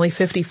 He was only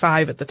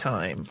 55 at the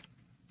time.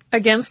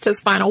 Against his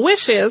final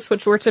wishes,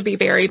 which were to be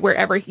buried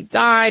wherever he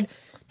died,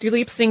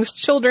 Duleep Singh's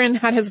children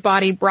had his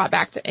body brought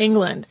back to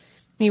England.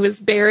 He was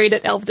buried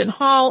at Elvedon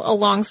Hall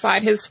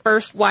alongside his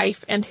first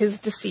wife and his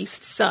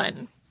deceased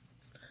son.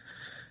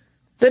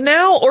 The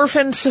now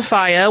orphaned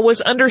Sophia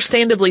was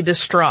understandably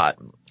distraught.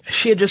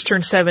 She had just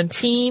turned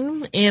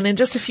 17, and in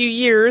just a few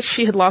years,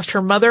 she had lost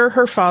her mother,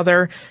 her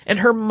father, and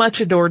her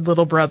much-adored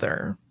little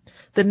brother.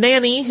 The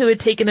nanny, who had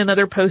taken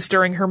another post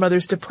during her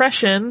mother's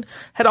depression,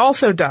 had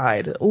also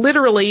died,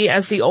 literally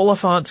as the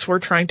Oliphants were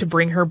trying to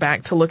bring her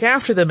back to look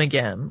after them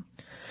again.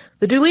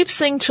 The Duleep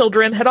Singh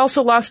children had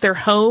also lost their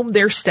home,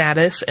 their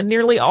status, and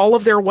nearly all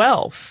of their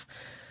wealth.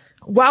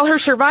 While her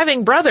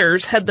surviving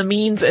brothers had the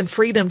means and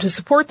freedom to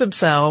support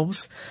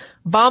themselves,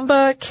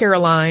 Bamba,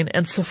 Caroline,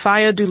 and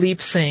Sophia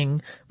Duleep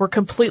Singh were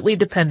completely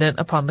dependent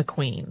upon the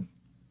Queen.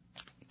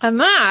 And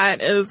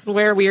that is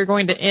where we are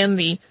going to end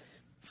the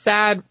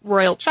sad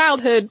royal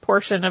childhood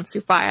portion of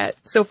Sophia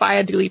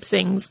Duleep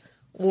Singh's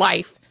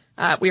life.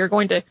 We are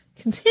going to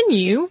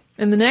continue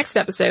in the next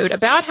episode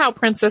about how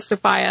Princess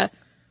Sophia,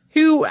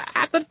 who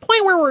at the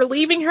point where we're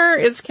leaving her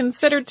is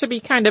considered to be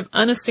kind of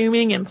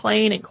unassuming and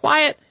plain and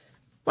quiet,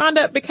 wound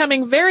up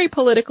becoming very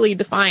politically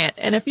defiant.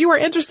 And if you are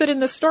interested in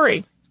this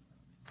story,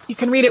 you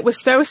can read it with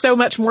so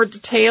much more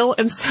detail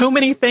and so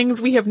many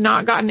things we have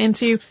not gotten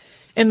into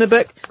in the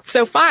book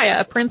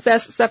Sophia,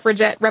 Princess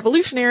Suffragette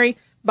Revolutionary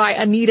by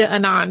Anita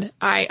Anand.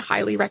 I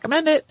highly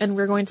recommend it, and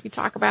we're going to be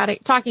talking about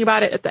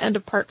it at the end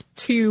of part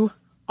 2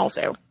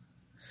 also.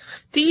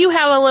 Do you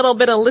have a little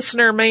bit of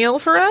listener mail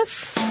for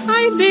us?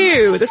 I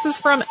do. This is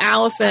from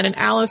Allison, and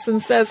Allison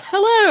says,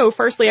 "Hello.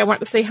 Firstly, I want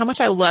to say how much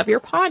I love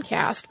your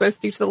podcast, both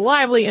due to the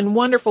lively and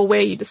wonderful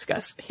way you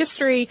discuss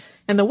history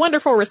and the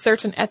wonderful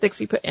research and ethics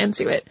you put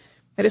into it.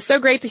 It is so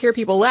great to hear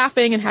people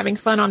laughing and having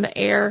fun on the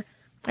air.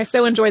 I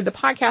so enjoyed the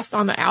podcast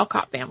on the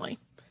Alcott family.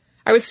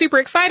 I was super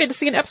excited to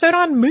see an episode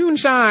on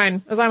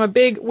moonshine, as I'm a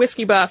big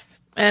whiskey buff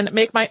and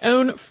make my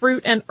own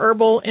fruit and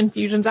herbal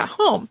infusions at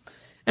home.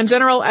 In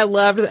general, I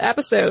loved the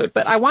episode,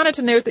 but I wanted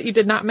to note that you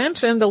did not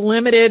mention the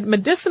limited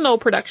medicinal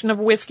production of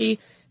whiskey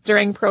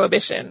during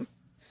Prohibition.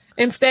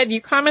 Instead,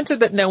 you commented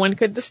that no one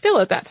could distill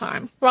at that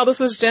time. While this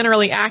was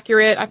generally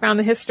accurate, I found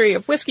the history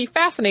of whiskey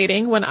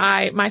fascinating when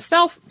I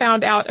myself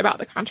found out about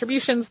the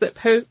contributions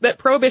that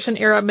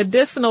Prohibition-era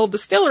medicinal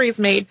distilleries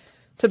made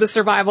to the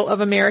survival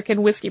of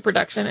American whiskey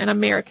production and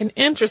American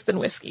interest in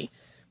whiskey.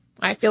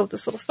 I feel that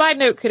this little side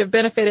note could have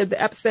benefited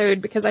the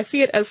episode because I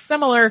see it as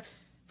similar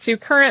to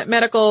current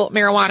medical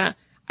marijuana.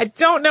 I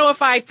don't know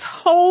if I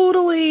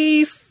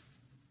totally,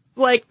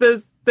 like,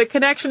 the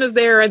connection is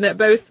there and that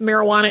both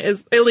marijuana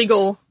is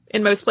illegal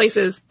in most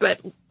places, but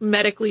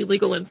medically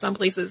legal in some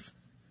places.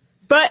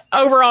 But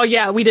overall,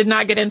 yeah, we did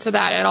not get into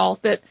that at all.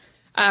 That,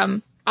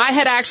 I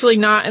had actually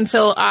not,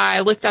 until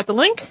I looked at the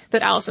link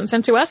that Allison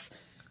sent to us,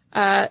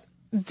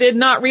 did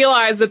not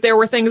realize that there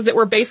were things that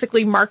were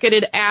basically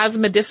marketed as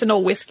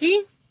medicinal whiskey.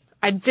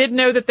 I did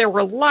know that there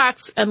were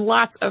lots and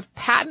lots of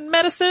patent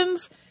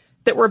medicines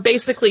that were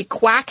basically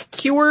quack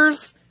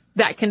cures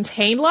that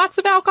contained lots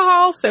of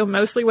alcohol. So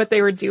mostly what they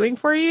were doing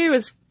for you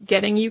is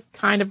getting you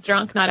kind of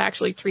drunk, not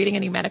actually treating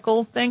any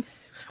medical thing.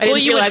 Well,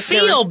 you would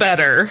feel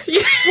better.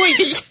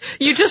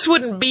 You just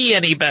wouldn't be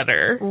any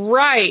better.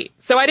 Right.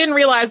 So I didn't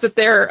realize that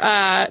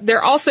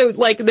they're also,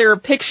 like, there are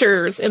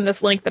pictures in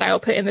this link that I will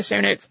put in the show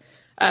notes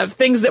of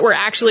things that were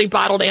actually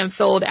bottled and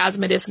sold as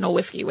medicinal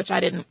whiskey, which I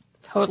didn't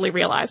totally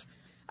realize.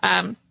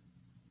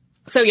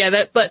 So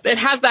yeah, but it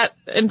has that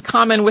in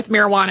common with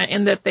marijuana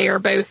in that they are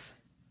both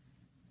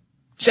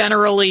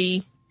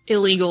generally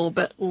illegal,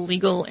 but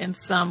legal in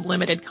some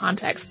limited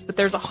contexts. But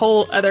there's a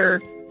whole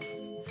other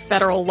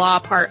federal law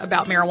part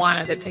about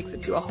marijuana that takes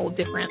it to a whole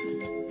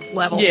different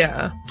level.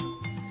 Yeah.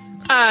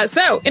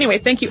 So anyway,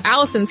 thank you,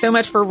 Allison, so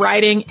much for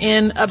writing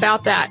in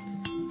about that.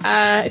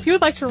 If you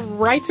would like to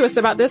write to us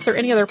about this or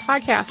any other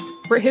podcast,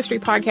 we're at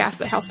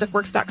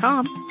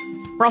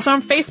historypodcast@howstuffworks.com. We're also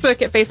on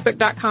Facebook at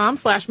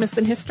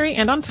facebook.com/missedinhistory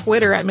and on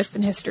Twitter at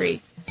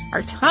missedinhistory.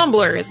 Our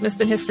Tumblr is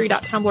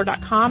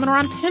missedinhistory.tumblr.com, and we're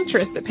on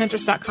Pinterest at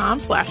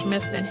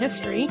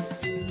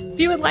pinterest.com/missedinhistory. If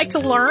you would like to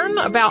learn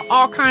about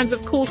all kinds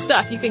of cool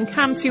stuff, you can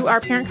come to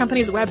our parent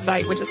company's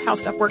website, which is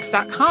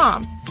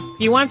howstuffworks.com. If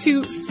you want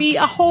to see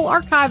a whole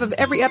archive of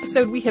every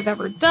episode we have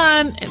ever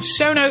done and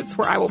show notes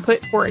where I will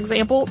put, for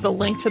example, the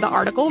link to the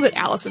article that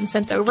Allison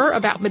sent over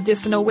about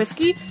medicinal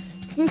whiskey,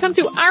 you can come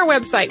to our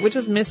website, which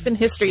is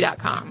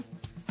missedinhistory.com.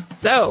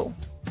 So,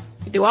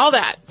 you do all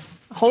that,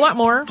 a whole lot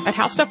more at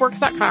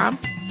howstuffworks.com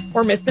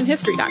or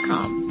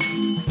missedinhistory.com.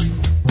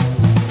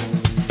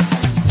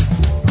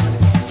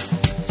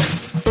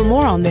 For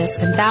more on this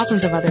and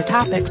thousands of other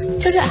topics,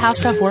 visit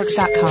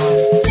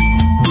howstuffworks.com.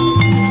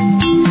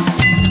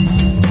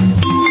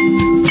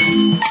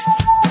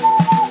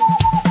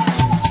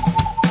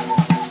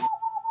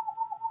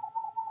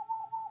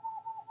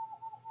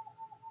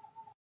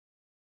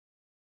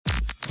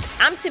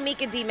 I'm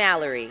Tamika D.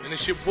 Mallory. And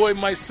it's your boy,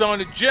 my son,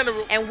 the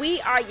General. And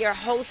we are your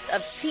hosts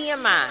of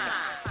TMI.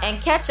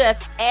 And catch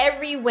us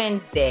every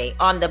Wednesday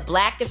on the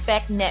Black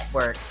Effect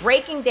Network,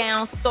 breaking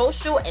down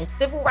social and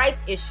civil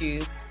rights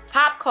issues,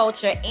 pop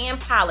culture,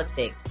 and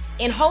politics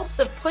in hopes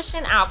of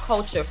pushing our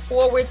culture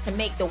forward to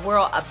make the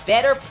world a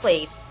better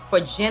place for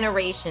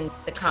generations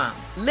to come.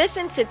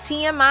 Listen to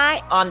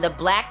TMI on the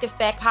Black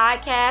Effect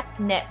Podcast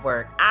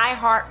Network,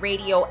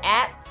 iHeartRadio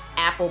app,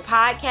 Apple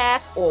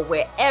Podcasts, or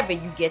wherever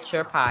you get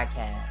your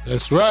podcasts.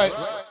 That's right.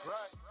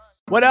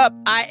 What up?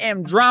 I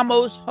am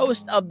Dramos,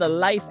 host of the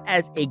Life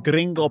as a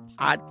Gringo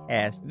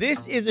podcast.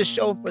 This is a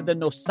show for the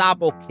No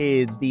Sabo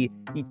kids, the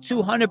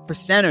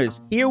 200%ers.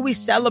 Here we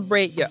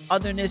celebrate your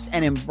otherness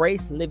and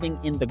embrace living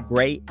in the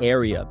gray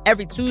area.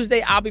 Every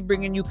Tuesday, I'll be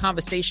bringing you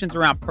conversations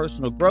around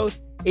personal growth,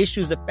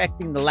 issues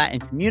affecting the Latin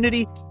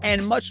community,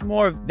 and much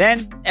more.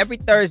 Then, every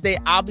Thursday,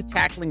 I'll be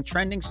tackling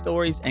trending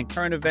stories and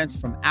current events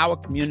from our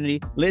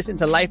community. Listen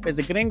to Life as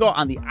a Gringo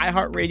on the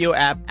iHeartRadio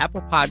app,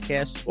 Apple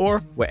Podcasts, or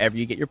wherever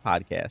you get your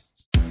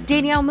podcasts.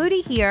 Danielle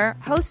Moody here,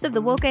 host of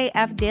the Woke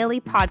AF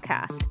Daily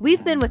podcast.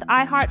 We've been with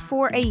iHeart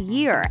for a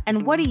year,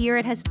 and what a year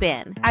it has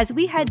been. As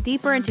we head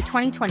deeper into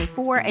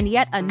 2024 and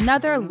yet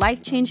another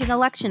life-changing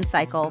election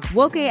cycle,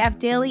 Woke AF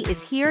Daily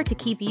is here to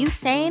keep you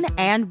sane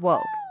and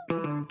woke.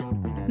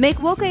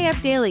 Make Woke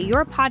AF Daily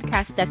your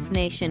podcast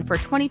destination for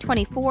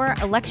 2024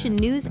 election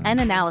news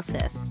and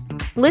analysis.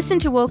 Listen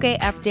to Woke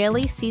AF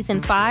Daily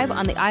Season 5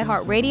 on the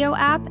iHeartRadio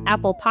app,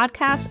 Apple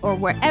Podcasts, or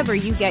wherever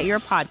you get your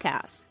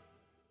podcasts.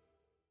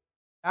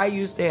 I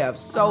used to have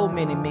so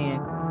many men.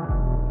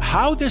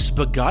 How this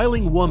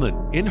beguiling woman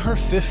in her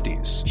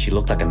 50s, she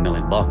looked like $1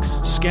 million,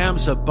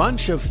 scams a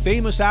bunch of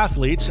famous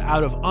athletes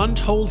out of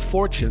untold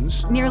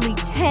fortunes. Nearly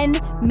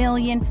 $10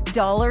 million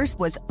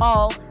was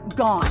all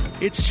gone.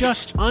 It's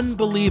just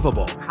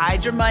unbelievable.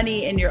 Hide your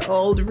money in your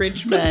old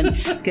rich man,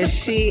 because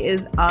she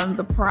is on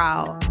the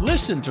prowl.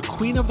 Listen to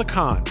Queen of the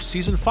Con,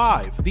 Season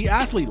 5, The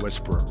Athlete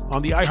Whisperer,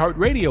 on the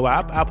iHeartRadio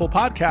app, Apple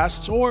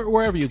Podcasts, or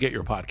wherever you get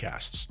your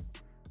podcasts.